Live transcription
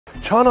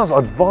China's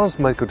advanced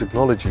medical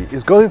technology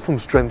is going from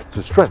strength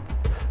to strength.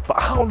 But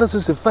how does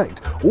this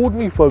affect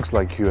ordinary folks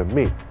like you and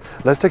me?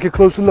 Let's take a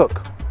closer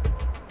look.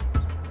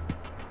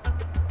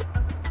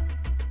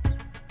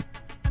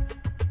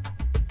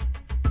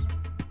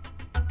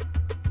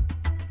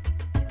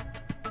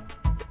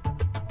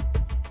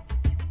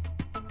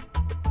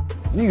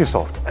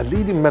 Neosoft, a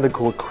leading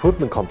medical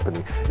equipment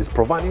company, is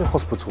providing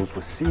hospitals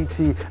with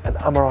CT and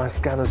MRI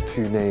scanners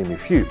to name a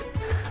few.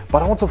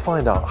 But I want to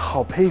find out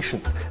how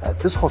patients at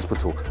this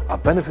hospital are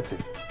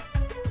benefiting.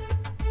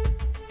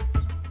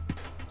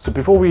 So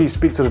before we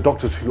speak to the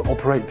doctors who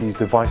operate these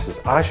devices,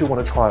 I actually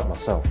want to try it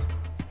myself.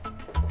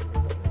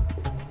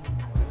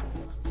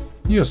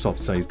 Neosoft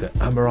says that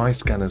MRI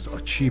scanners are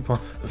cheaper,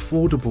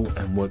 affordable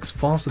and works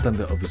faster than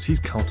their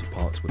overseas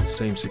counterparts with the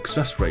same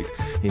success rate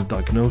in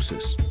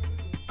diagnosis.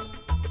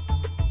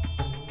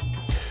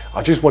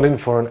 I just went in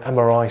for an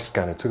MRI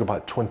scan. It took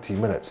about 20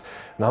 minutes.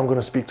 Now I'm going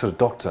to speak to the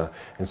doctor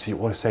and see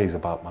what he says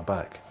about my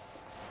back.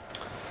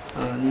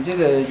 你这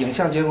个影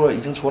像结果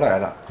已经出来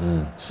了，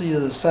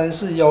是3、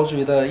4腰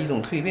椎的一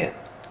种蜕变，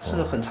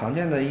是很常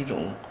见的一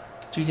种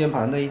椎间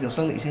盘的一种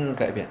生理性的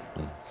改变。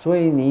所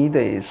以你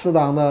得适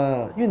当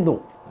的运动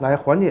来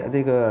缓解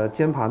这个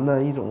肩盘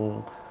的一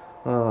种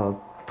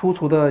突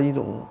出的一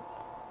种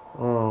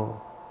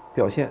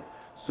表现。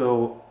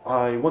So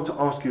I want to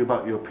ask you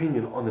about your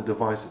opinion on the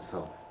device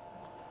itself.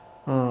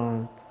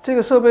 这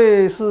个设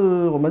备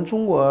是我们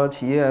中国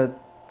企业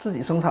自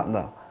己生产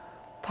的，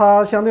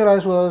它相对来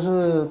说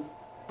是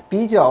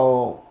比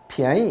较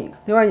便宜。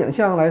另外，影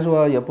像来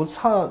说也不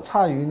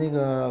差于那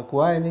个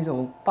国外那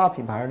种大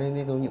品牌的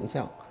那种影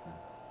像，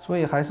所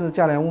以还是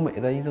价廉物美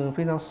的一种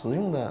非常实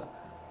用的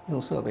一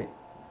种设备，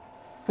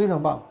非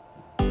常棒。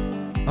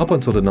Up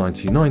until the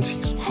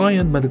 1990s,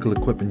 high-end medical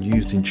equipment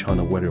used in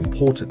China were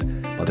imported,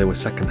 but they were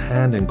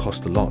second-hand and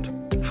cost a lot.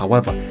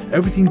 However,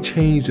 everything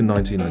changed in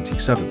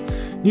 1997.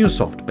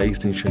 Neosoft,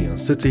 based in Shenyang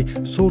City,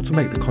 sought to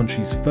make the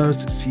country's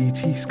first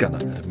CT scanner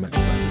at a much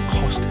better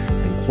cost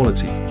and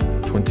quality.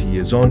 20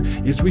 years on,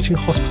 it's reaching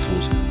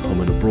hospitals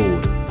home and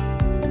abroad.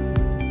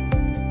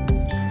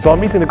 So I'm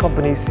meeting the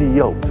company's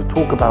CEO to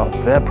talk about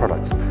their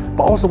products,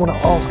 but I also want to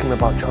ask him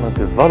about China's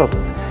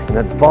development in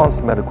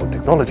advanced medical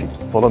technology.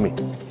 Follow me.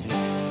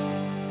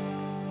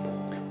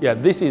 Yeah,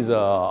 this is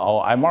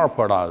our MR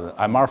product,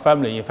 MR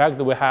family. In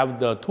fact, we have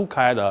the two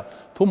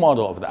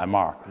model of the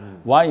MR.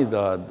 One is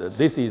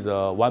this is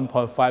a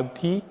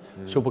 1.5T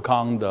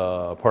supercount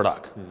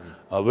product.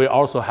 We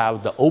also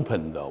have the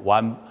open, the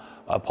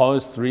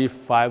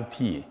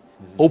 1.35T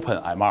open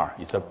MR.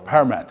 It's a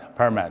permanent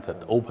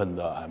open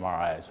the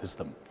MRI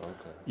system.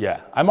 Okay.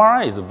 Yeah,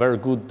 MRI is a very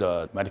good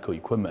medical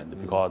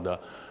equipment because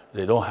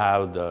they don't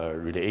have the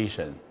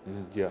radiation.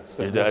 Yeah,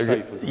 safe.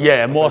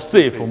 Yeah, more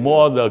safe,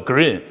 more the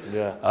green.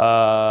 Yeah.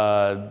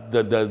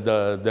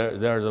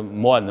 There's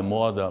more and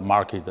more the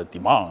market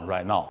demand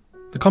right now.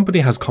 The company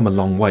has come a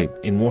long way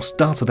in what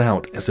started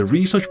out as a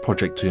research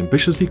project to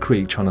ambitiously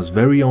create China's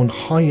very own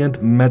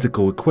high-end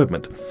medical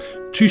equipment.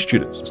 2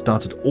 students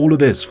started all of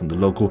this from the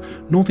local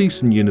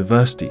Northeastern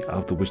University,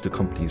 after which the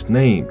company is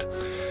named.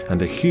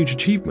 And a huge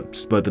achievement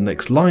spurred the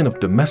next line of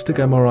domestic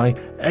MRI,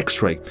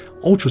 X-ray,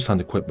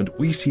 ultrasound equipment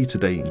we see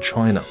today in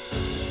China.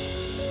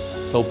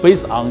 So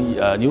based on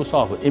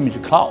Neosoft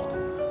Image Cloud,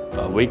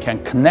 we can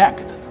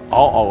connect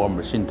all our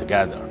machines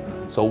together.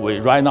 So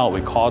right now we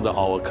call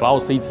our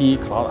Cloud CT,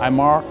 Cloud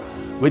MR.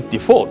 With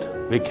default,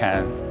 we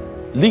can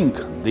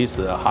link this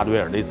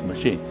hardware, this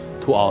machine,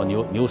 to our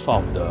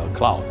Neosoft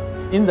cloud.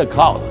 In the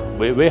cloud,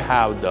 we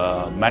have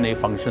the many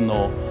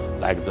functional,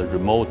 like the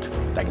remote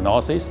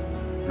diagnosis,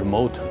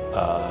 remote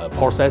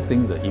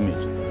processing the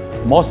image.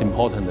 Most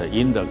important,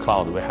 in the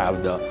cloud, we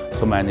have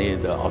so many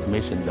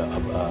automation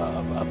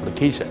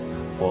application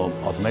for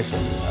automation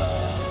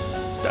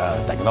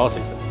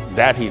diagnosis.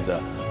 That is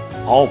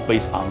all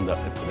based on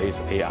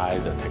today's AI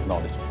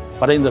technology.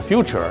 But in the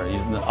future,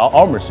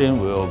 our machine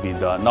will be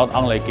not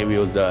only give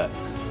you the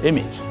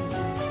image,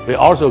 we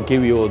also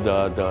give you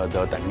the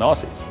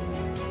diagnosis.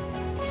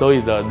 So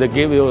they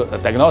give you a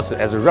diagnosis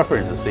as a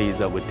reference. Say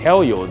that we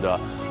tell you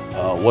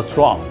what's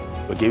wrong.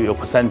 We give you a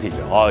percentage,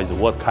 or is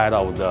what kind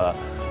of the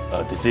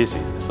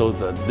diseases. So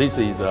this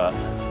is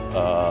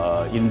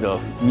in the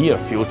near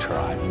future,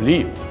 I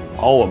believe,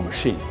 our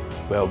machine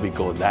will be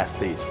go that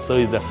stage. So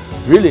it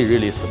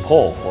really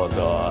support for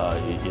the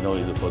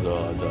for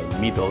the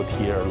middle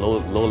tier,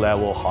 low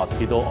level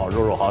hospital or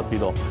rural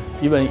hospital,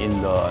 even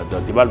in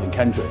the developing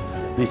country.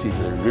 This is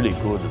a really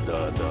good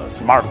the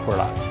smart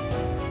product.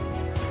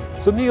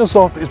 So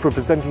Neosoft is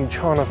representing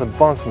China's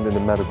advancement in the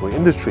medical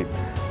industry.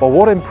 But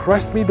what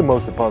impressed me the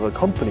most about the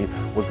company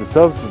was the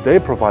services they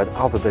provide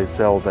after they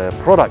sell their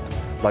product,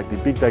 like the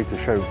big data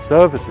sharing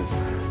services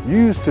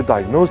used to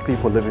diagnose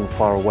people living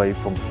far away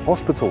from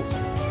hospitals.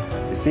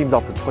 It seems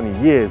after 20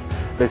 years,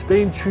 they're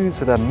staying true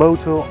to their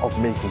motto of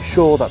making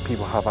sure that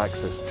people have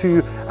access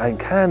to and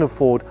can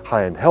afford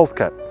high-end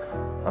healthcare.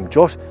 I'm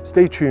Josh,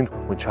 stay tuned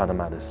when China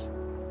Matters.